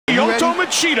Lyoto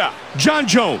Machida, John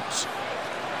Jones.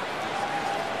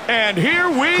 And here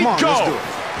we go.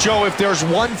 Joe, if there's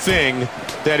one thing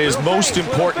that is most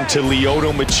important to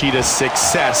Lyoto Machida's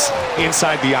success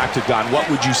inside the octagon, what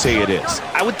would you say it is?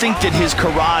 I would think that his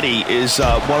karate is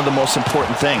one of the most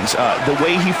important things. The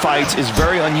way he fights is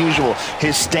very unusual.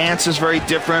 His stance is very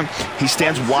different. He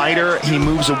stands wider, he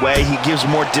moves away, he gives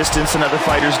more distance than other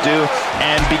fighters do.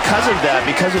 And because of that,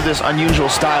 because of this unusual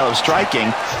style of striking,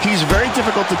 he's very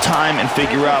difficult to time and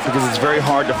figure out, because it's very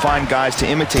hard to find guys to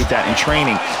imitate that in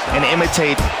training and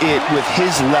imitate it with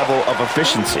his level of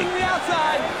efficiency.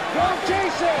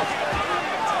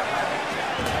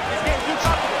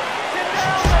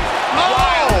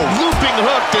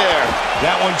 Hook there.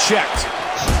 That one checked.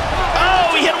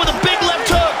 Oh, he hit him with a big left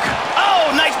hook.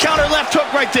 Oh, nice counter left hook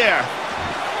right there.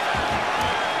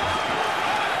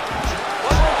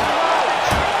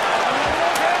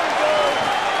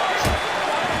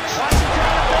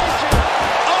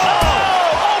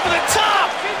 Oh, over the top.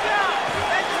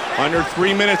 Under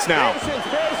 3 minutes now.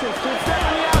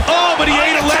 Oh, but he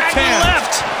ate a left hand.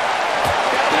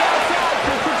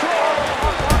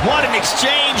 What an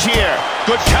exchange here.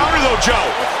 Good counter, though,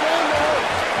 Joe.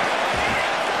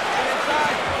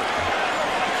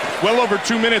 Well over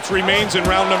 2 minutes remains in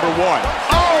round number 1. Oh!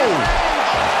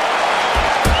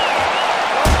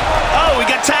 Oh, we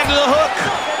got tagged with a hook.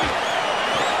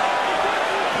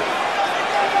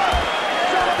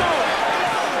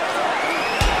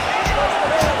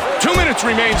 Minutes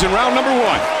remains in round number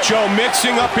 1. Joe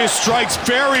mixing up his strikes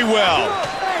very well.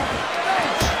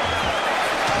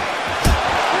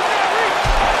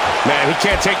 Man, he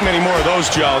can't take many more of those,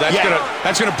 Joe.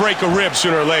 That's gonna break a rib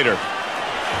sooner or later.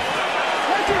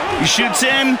 He shoots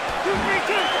in.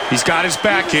 He's got his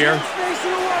back here.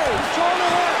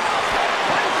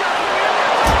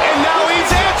 And now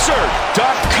he's answered.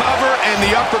 Duck, cover, and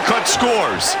the uppercut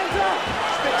scores.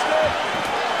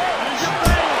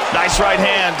 Nice right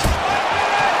hand.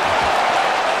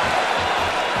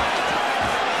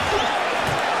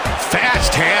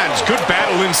 Fast hands. Good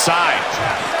battle inside.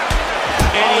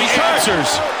 And he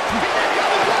answers.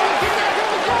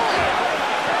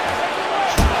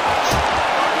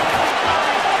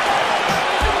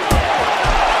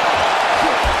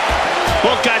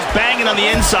 Both guys banging on the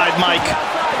inside, Mike.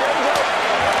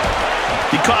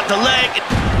 He caught the leg.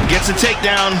 Gets a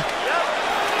takedown.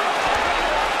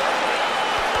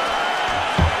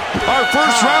 Our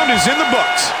first round is in the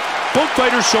books. Both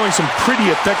fighters showing some pretty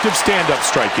effective stand-up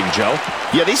striking, Joe.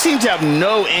 Yeah, they seem to have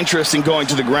no interest in going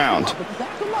to the ground.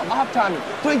 Off timing.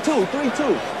 3-2,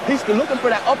 3-2. He's looking for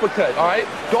that uppercut, all right?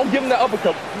 Don't give him that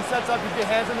uppercut. He sets up, you get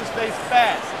hands in his face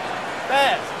fast.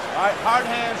 Fast. All right, hard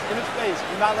hands in his face.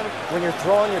 You're not letting... When you're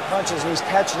throwing your punches and he's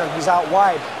catching them, he's out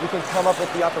wide, you can come up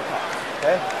with the uppercut,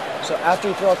 okay? So after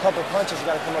you throw a couple punches, you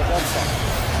got to come up with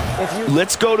that.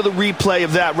 Let's go to the replay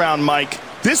of that round, Mike.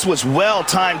 This was well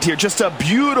timed here. Just a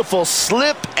beautiful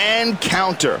slip and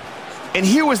counter. And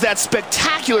here was that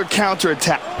spectacular counter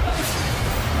attack.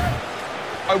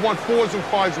 I want 4s and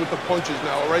 5s with the punches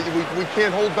now, all right? We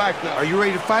can't hold back now. Are you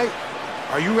ready to fight?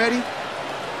 Are you ready?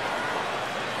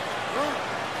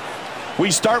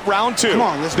 We start round 2. Come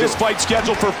on, let's This fight's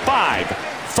scheduled for 5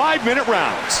 5-minute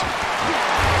rounds.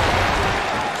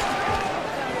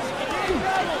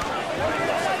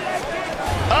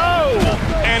 Oh!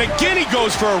 And again he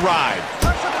goes for a ride.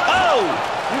 Oh!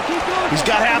 He's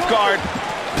got half guard.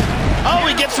 Oh,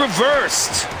 he gets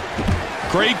reversed.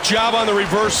 Great job on the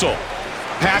reversal.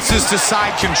 Passes to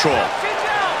side control.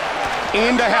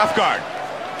 Into half guard.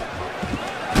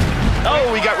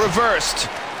 Oh, he got reversed.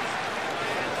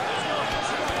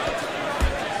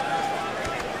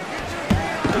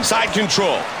 Side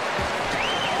control.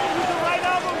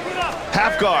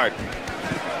 Half guard.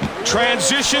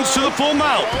 Transitions to the full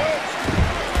mount.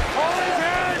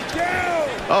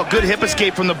 Oh, good hip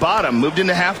escape from the bottom. Moved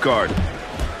into half guard.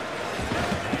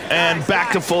 And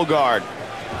back to full guard.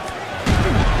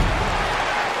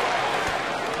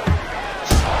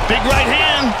 Big right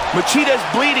hand. Machida's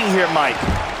bleeding here, Mike.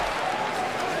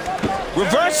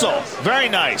 Reversal. Very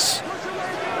nice.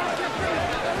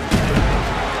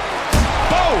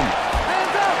 Boom.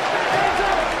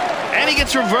 And he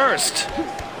gets reversed.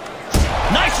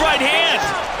 Nice right hand.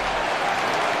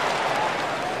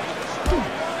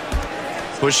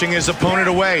 Pushing his opponent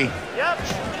away. Yep.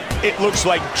 It looks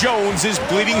like Jones is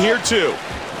bleeding here too.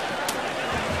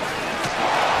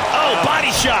 Oh,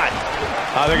 body shot.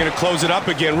 They're going to close it up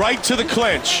again, right to the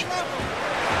clinch.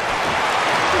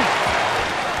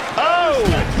 Oh,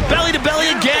 belly to belly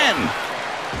again.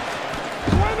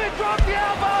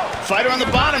 Fighter on the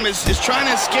bottom is trying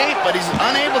to escape, but he's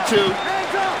unable to.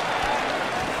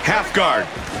 Half guard.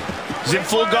 He's in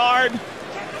full guard.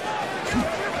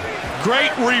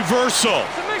 Great reversal.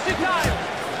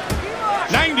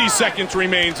 90 seconds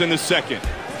remains in the second.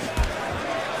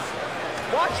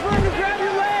 Watch for him to grab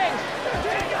your leg.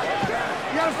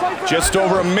 Just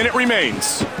over a minute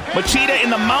remains. Machida in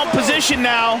the mount position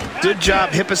now. Good job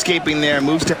hip escaping there.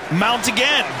 Moves to mount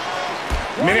again.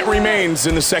 Minute remains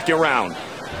in the second round.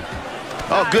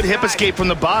 Oh, good hip escape from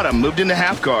the bottom. Moved into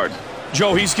half guard.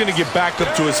 Joe, he's going to get back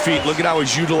up to his feet. Look at how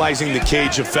he's utilizing the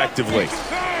cage effectively.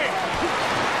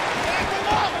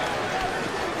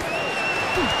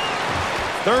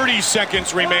 "30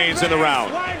 seconds remains in the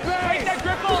round.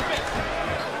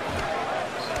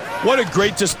 What a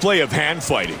great display of hand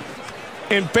fighting.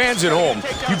 And fans at home,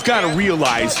 you've got to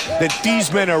realize that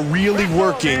these men are really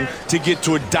working to get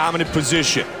to a dominant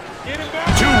position. 2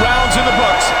 rounds in the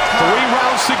books, 3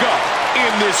 rounds to go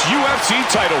in this UFC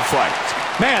title fight.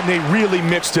 Man, they really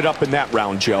mixed it up in that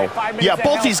round, Joe. Yeah,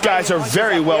 both these guys are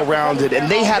very well-rounded, and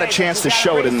they had a chance to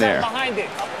show it in there.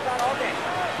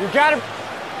 You got to,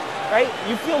 right?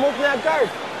 You feel him open that guard.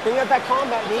 Bring out that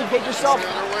combat need. Get yourself,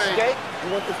 okay?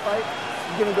 You want this fight?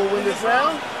 You gonna go win this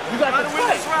round? You got this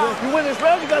fight. You win this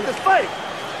round, you got this fight.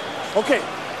 Okay.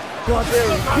 Go out there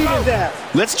and beat his ass.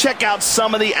 Let's check out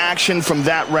some of the action from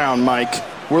that round, Mike.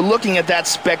 We're looking at that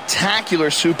spectacular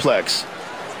suplex.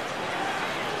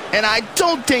 And I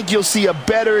don't think you'll see a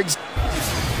better...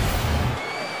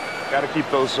 Got to keep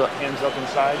those hands up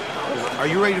inside. Are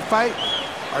you ready to fight?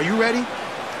 Are you ready?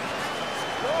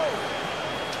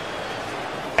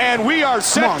 And we are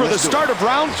set for the start of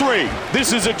round 3.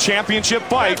 This is a championship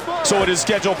fight, so it is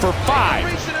scheduled for 5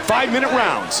 5-minute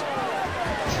rounds.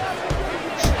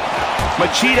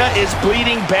 Machida is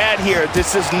bleeding bad here.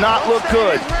 This does not look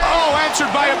good. Oh,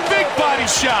 answered by a big body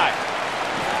shot.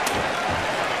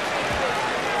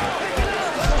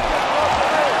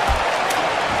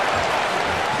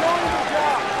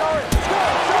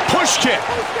 Push kick.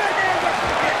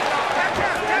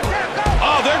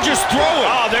 Oh, they're just throwing.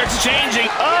 Oh, they're exchanging.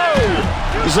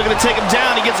 Oh! He's looking to take him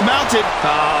down. He gets mounted.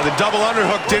 The double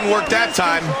underhook didn't work that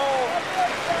time.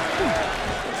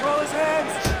 Control his hands.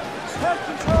 Head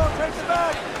control. Takes it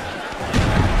back.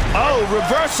 Oh,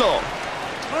 reversal.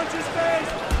 Punch his face.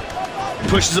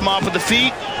 Pushes him off with the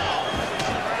feet.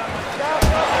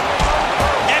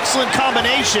 Excellent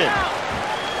combination.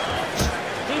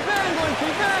 Keep angling,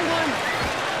 keep angling.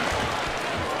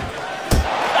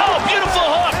 Oh, beautiful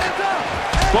hook.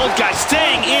 Both guys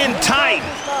staying in tight.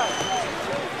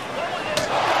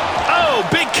 Oh,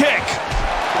 big kick.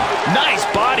 Nice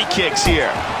body kicks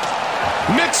here.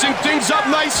 Mixing things up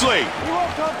nicely. You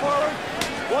won't come forward.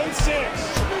 1-6.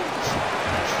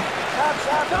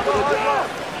 Tap, double the drop.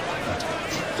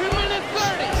 2 minutes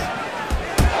 30.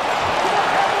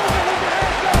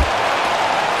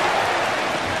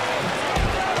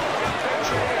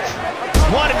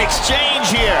 What an exchange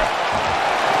here.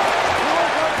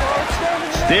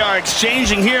 They are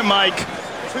exchanging here, Mike.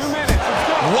 2 minutes. Let's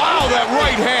go. Wow, that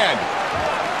right hand.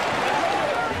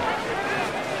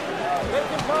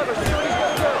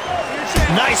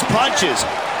 Nice punches.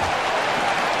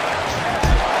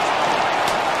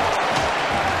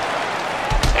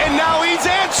 And now he's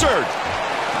answered.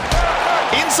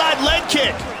 Inside leg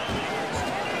kick.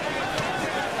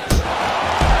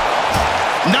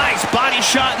 Nice body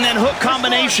shot and then hook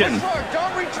combination.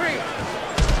 Don't retreat.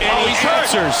 And he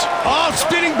answers. Oh,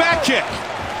 spinning back kick.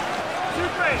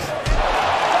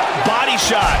 Body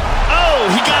shot. Oh,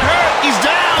 he got hurt. He's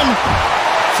down.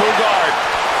 Full guard.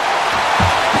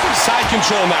 Side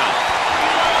control now.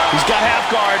 He's got half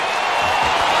guard.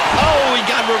 Oh, he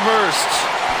got reversed.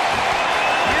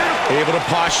 Able to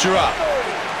posture up.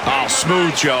 Oh,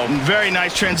 smooth, Joe. Very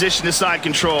nice transition to side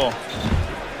control.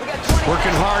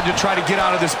 Working hard to try to get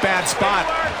out of this bad spot.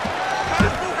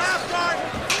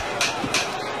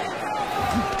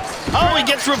 Oh, he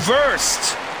gets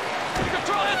reversed.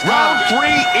 Round 3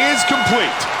 is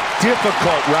complete.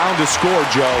 Difficult round to score,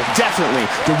 Joe. Definitely.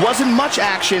 There wasn't much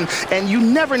action, and you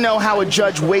never know how a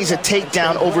judge weighs a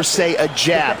takedown over, say, a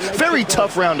jab. Very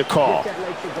tough round to call. He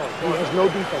has no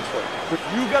defense for it.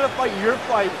 You got to fight your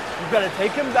fight. You got to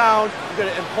take him down. You got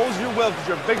to impose your will because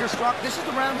you're bigger, strong. This is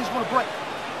the round he's going to break.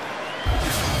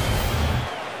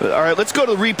 All right, let's go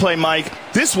to the replay, Mike.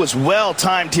 This was well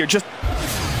timed here. Just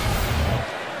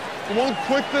One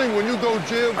quick thing when you go,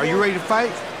 Jim. Are you ready to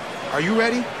fight? Are you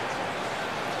ready?